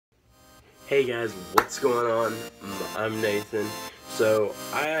Hey guys, what's going on? I'm Nathan. So,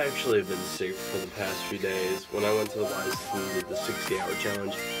 I actually have been sick for the past few days. When I went to the license and did the 60-hour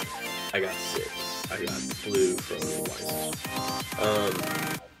challenge, I got sick. I got flu from the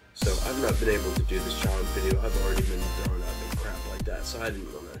license. So I've not been able to do this challenge video. I've already been thrown up and crap like that, so I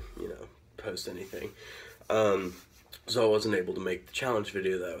didn't want to, post anything. So I wasn't able to make the challenge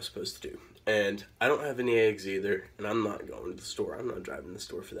video that I was supposed to do. And I don't have any eggs either, and I'm not going to the store. I'm not driving to the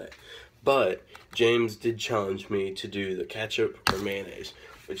store for that. But James did challenge me to do the ketchup or mayonnaise,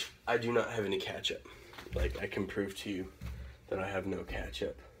 which I do not have any ketchup. Like, I can prove to you that I have no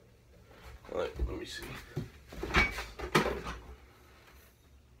ketchup. Like, let me see.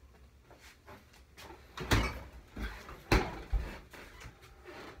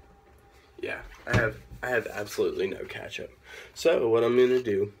 Yeah, I have absolutely no ketchup. So what I'm gonna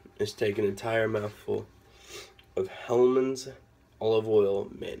do is take an entire mouthful of Hellmann's olive oil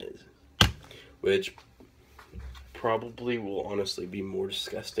mayonnaise, which probably will honestly be more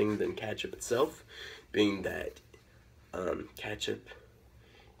disgusting than ketchup itself, being that ketchup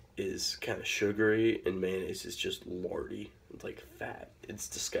is kind of sugary and mayonnaise is just lardy. It's like fat. It's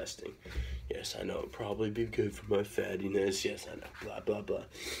disgusting. Yes, I know it'll probably be good for my fattiness. Yes, I know. Blah, blah, blah.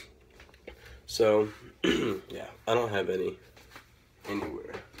 So, yeah, I don't have any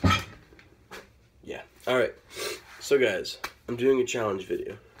anywhere. Yeah, alright. So, guys, I'm doing a challenge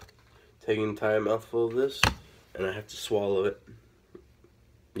video. Taking an entire mouthful of this, and I have to swallow it.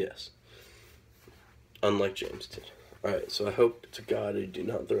 Yes. Unlike James did. Alright, so I hope to God I do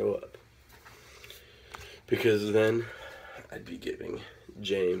not throw up. Because then I'd be giving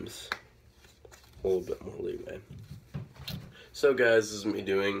James a little bit more leeway. So, guys, this is me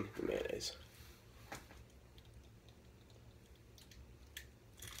doing mayonnaise.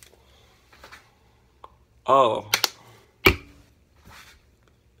 Oh.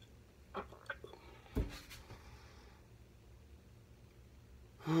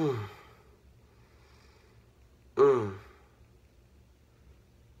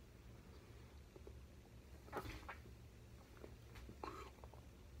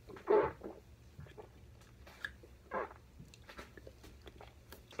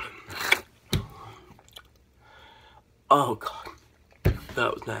 Oh God,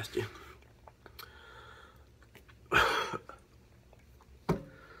 that was nasty.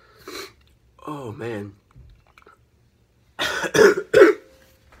 Oh man.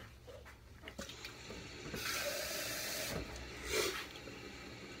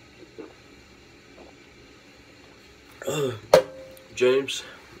 James,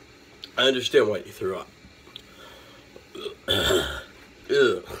 I understand why you threw up.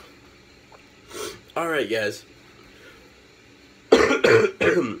 Alright, guys.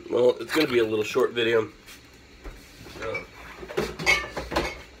 Well, it's going to be a little short video.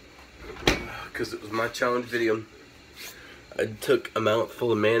 Because it was my challenge video. I took a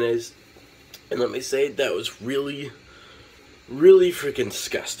mouthful of mayonnaise. And let me say, that was really, really freaking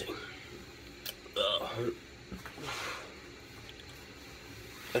disgusting. Ugh.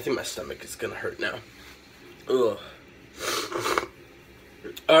 I think my stomach is gonna hurt now. Ugh.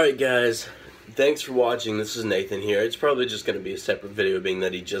 Alright guys, thanks for watching. This is Nathan here. It's probably just gonna be a separate video, being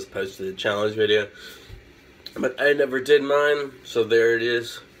that he just posted a challenge video. But I never did mine, so there it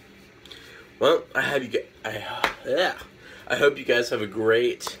is. Well, I hope you guys have a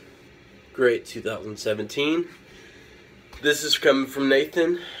great 2017. This is coming from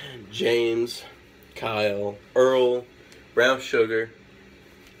Nathan, James, Kyle, Earl, Brown Sugar.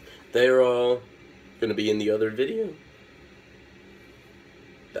 They're all gonna be in the other video.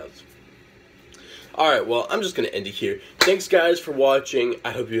 Alright, well, I'm just gonna end it here. Thanks guys for watching.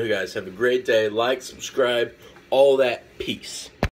 I hope you guys have a great day. Like, subscribe, all that. Peace.